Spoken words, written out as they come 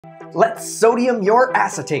Let's sodium your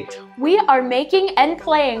acetate. We are making and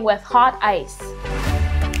playing with hot ice.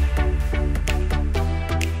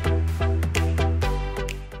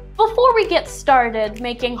 Before we get started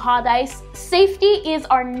making hot ice, safety is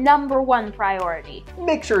our #1 priority.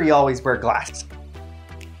 Make sure you always wear glasses.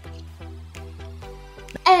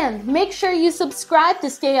 And make sure you subscribe to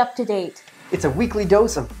stay up to date. It's a weekly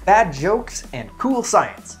dose of bad jokes and cool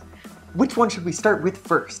science. Which one should we start with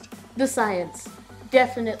first? The science.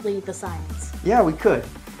 Definitely the science. Yeah, we could.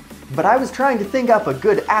 But I was trying to think up a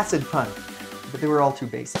good acid pun, but they were all too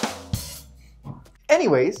basic.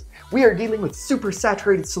 Anyways, we are dealing with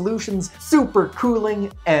supersaturated solutions, supercooling,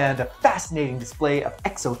 and a fascinating display of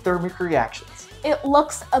exothermic reactions. It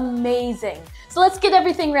looks amazing. So let's get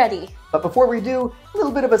everything ready. But before we do, a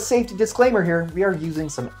little bit of a safety disclaimer here. We are using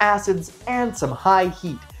some acids and some high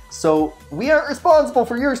heat, so we aren't responsible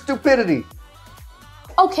for your stupidity.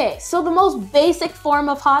 Okay, so the most basic form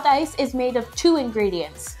of hot ice is made of 2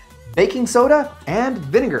 ingredients. Baking soda and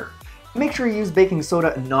vinegar. Make sure you use baking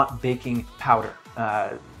soda and not baking powder.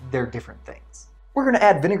 They're different things. We're gonna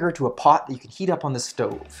add vinegar to a pot that you can heat up on the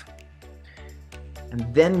stove.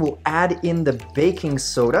 And then we'll add in the baking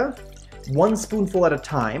soda, 1 spoonful at a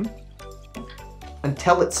time,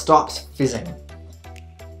 until it stops fizzing.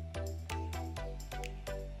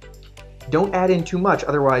 Don't add in too much,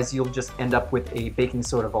 otherwise you'll just end up with a baking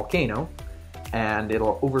soda volcano and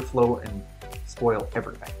it'll overflow and spoil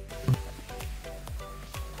everything.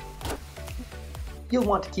 You'll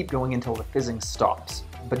want to keep going until the fizzing stops,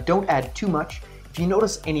 but don't add too much. If you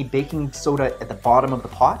notice any baking soda at the bottom of the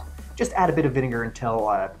pot, just add a bit of vinegar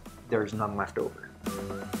until there's none left over.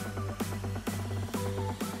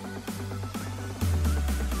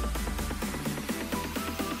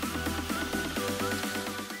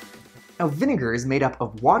 Now, vinegar is made up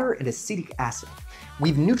of water and acetic acid.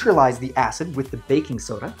 We've neutralized the acid with the baking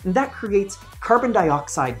soda, and that creates carbon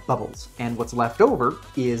dioxide bubbles. And what's left over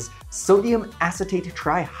is sodium acetate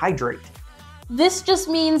trihydrate. This just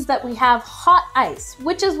means that we have hot ice,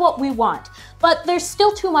 which is what we want, but there's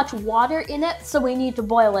still too much water in it, so we need to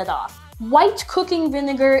boil it off. White cooking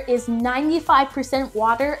vinegar is 95%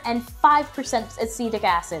 water and 5% acetic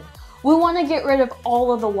acid. We want to get rid of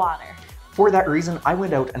all of the water. For that reason, I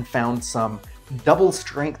went out and found some double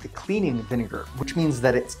strength cleaning vinegar, which means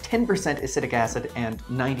that it's 10% acetic acid and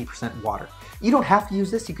 90% water. You don't have to use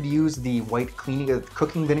this, you could use the white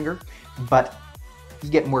cooking vinegar, but you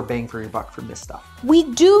get more bang for your buck from this stuff. We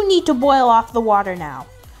do need to boil off the water now.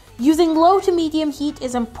 Using low to medium heat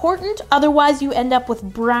is important, otherwise you end up with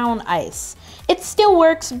brown ice. It still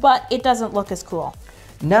works, but it doesn't look as cool.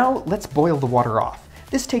 Now let's boil the water off.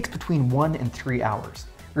 This takes between 1 and 3 hours.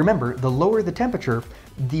 Remember, the lower the temperature,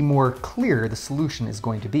 the more clear the solution is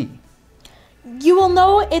going to be. You will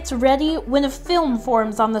know it's ready when a film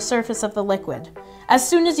forms on the surface of the liquid. As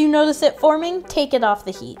soon as you notice it forming, take it off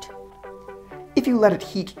the heat. If you let it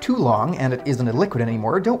heat too long and it isn't a liquid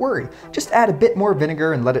anymore, don't worry. Just add a bit more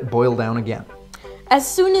vinegar and let it boil down again. As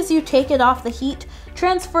soon as you take it off the heat,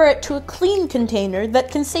 transfer it to a clean container that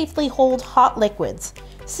can safely hold hot liquids.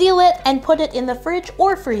 Seal it and put it in the fridge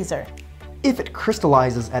or freezer. If it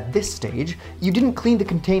crystallizes at this stage, you didn't clean the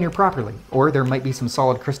container properly, or there might be some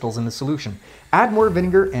solid crystals in the solution. Add more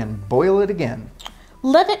vinegar and boil it again.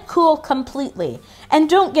 Let it cool completely, and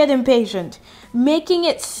don't get impatient. Making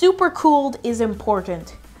it super cooled is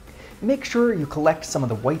important. Make sure you collect some of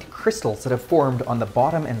the white crystals that have formed on the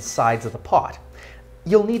bottom and sides of the pot.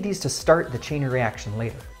 You'll need these to start the chain reaction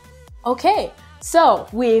later. Okay, so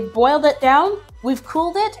we've boiled it down, we've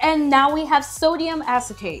cooled it, and now we have sodium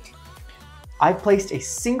acetate. I've placed a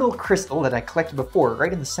single crystal that I collected before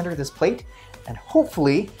right in the center of this plate, and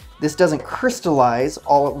hopefully this doesn't crystallize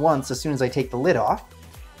all at once as soon as I take the lid off,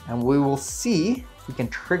 and we will see if we can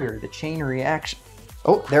trigger the chain reaction.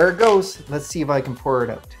 Oh, there it goes. Let's see if I can pour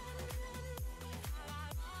it out.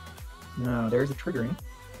 No, there's the triggering.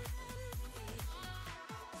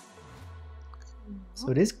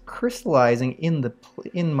 So it is crystallizing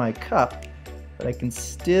in my cup, but I can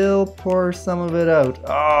still pour some of it out.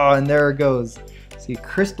 Oh, and there it goes. See, it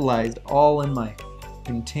crystallized all in my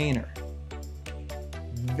container.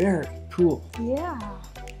 Very cool. Yeah.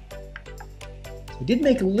 So I did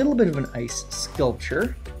make a little bit of an ice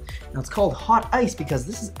sculpture. Now it's called hot ice because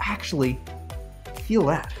this is actually, feel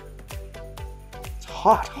that. It's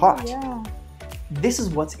hot, hot. Oh, yeah. This is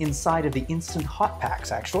what's inside of the instant hot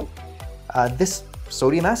packs, actually. This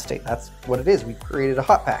sodium acetate, that's what it is. We created a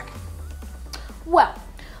hot pack. Well,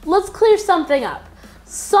 let's clear something up.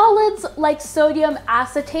 Solids like sodium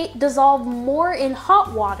acetate dissolve more in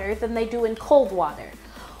hot water than they do in cold water.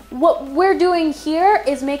 What we're doing here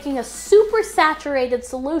is making a supersaturated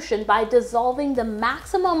solution by dissolving the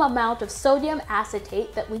maximum amount of sodium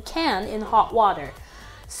acetate that we can in hot water.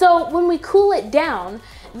 So when we cool it down,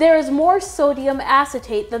 there is more sodium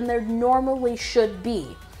acetate than there normally should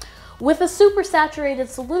be. With a supersaturated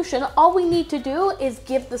solution, all we need to do is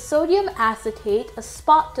give the sodium acetate a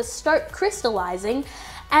spot to start crystallizing,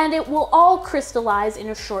 and it will all crystallize in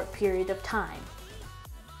a short period of time.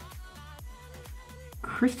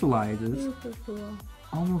 Crystallizes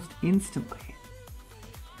almost instantly.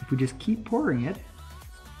 If we just keep pouring it.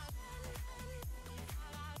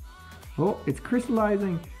 Oh, it's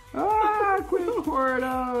crystallizing. Ah, quick, pour it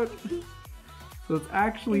out. So it's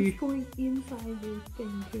actually... It's going inside this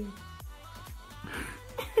thing too.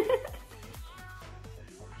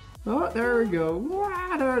 Oh, there we go.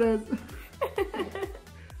 Wow, there it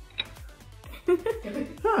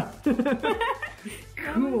is.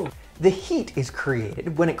 Cool. The heat is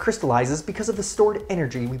created when it crystallizes because of the stored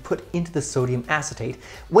energy we put into the sodium acetate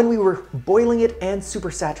when we were boiling it and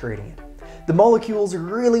supersaturating it. The molecules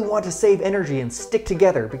really want to save energy and stick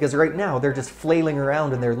together because right now they're just flailing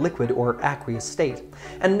around in their liquid or aqueous state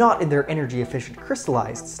and not in their energy efficient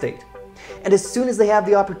crystallized state. And as soon as they have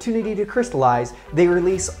the opportunity to crystallize, they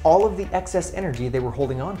release all of the excess energy they were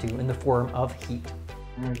holding onto in the form of heat.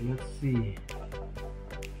 All right, let's see.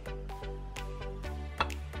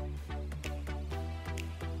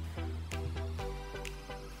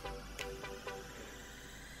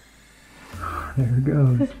 There it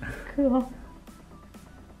goes. Cool.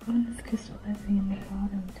 Oh, it's crystallizing in the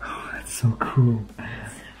bottom. Oh, that's so cool.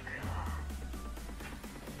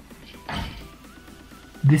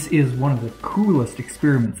 This is one of the coolest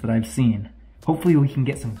experiments that I've seen. Hopefully we can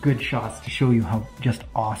get some good shots to show you how just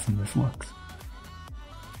awesome this looks.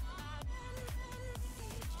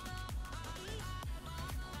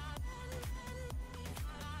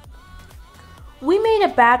 We made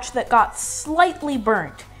a batch that got slightly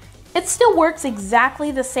burnt. It still works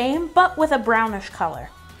exactly the same, but with a brownish color.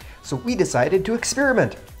 So we decided to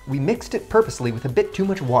experiment. We mixed it purposely with a bit too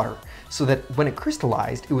much water so that when it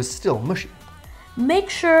crystallized, it was still mushy. Make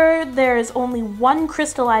sure there is only one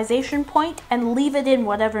crystallization point and leave it in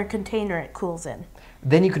whatever container it cools in.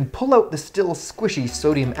 Then you can pull out the still squishy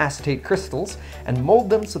sodium acetate crystals and mold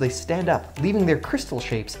them so they stand up, leaving their crystal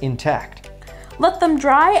shapes intact. Let them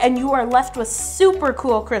dry and you are left with super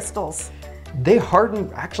cool crystals. They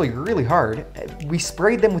harden actually really hard. We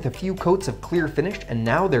sprayed them with a few coats of clear finish and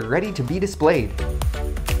now they're ready to be displayed.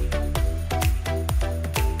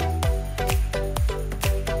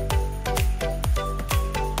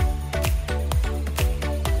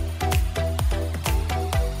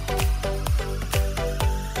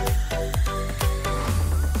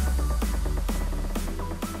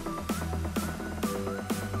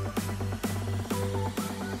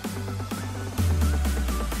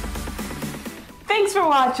 Thanks for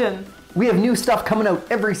watching. We have new stuff coming out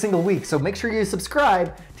every single week, so make sure you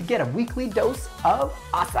subscribe to get a weekly dose of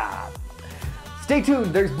awesome. Stay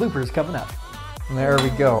tuned, there's bloopers coming up. There we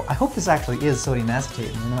go. I hope this actually is sodium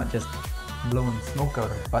acetate and we're not just blowing smoke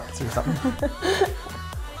out our butts or something.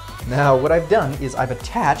 Now what I've done is I've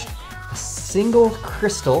attached a single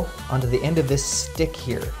crystal onto the end of this stick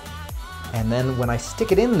here. And then when I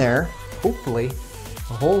stick it in there, hopefully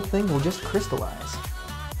the whole thing will just crystallize.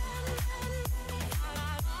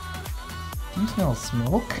 Do you smell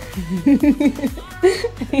smoke?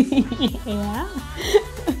 Yeah.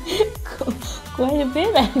 Quite a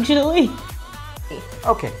bit, actually.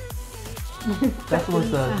 Okay. That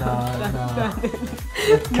was the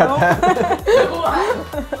let's cut that.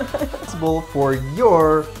 Responsible for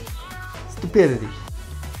your stupidity.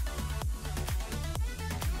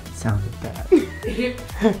 Sounded bad.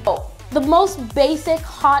 Oh, the most basic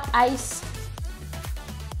hot ice.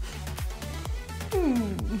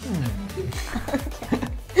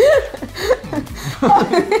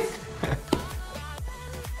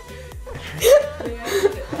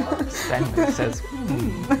 Stanley says,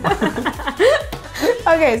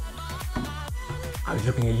 Okay. I was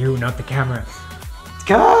looking at you, not the camera.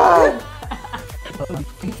 God!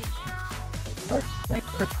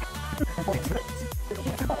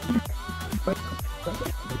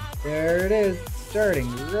 There it is, starting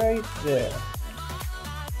right there.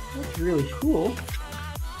 That's really cool.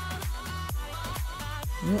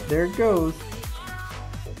 Yep, there it goes.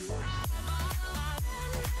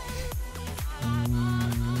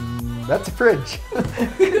 That's a fridge.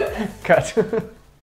 Cut.